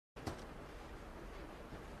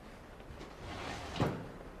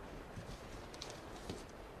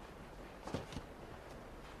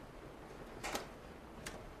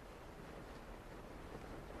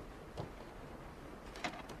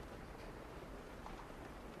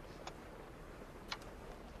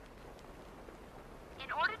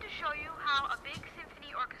show you how a big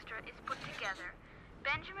symphony orchestra is put together,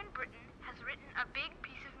 Benjamin Britten has written a big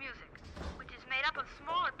piece of music, which is made up of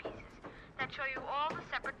smaller pieces that show you all the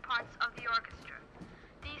separate parts of the orchestra.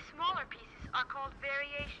 These smaller pieces are called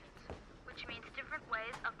variations, which means different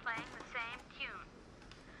ways of playing the same tune.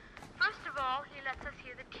 First of all, he lets us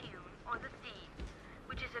hear the tune, or the theme,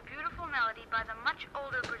 which is a beautiful melody by the much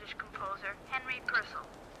older British composer, Henry Purcell.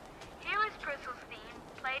 Here is Purcell's theme,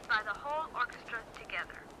 played by the whole orchestra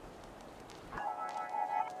together.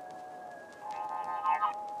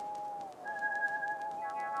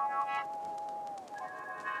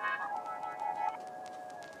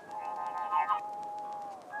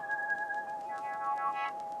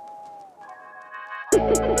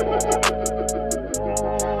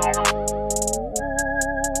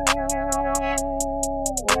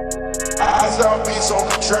 Iced Out Beatz on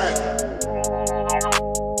the track.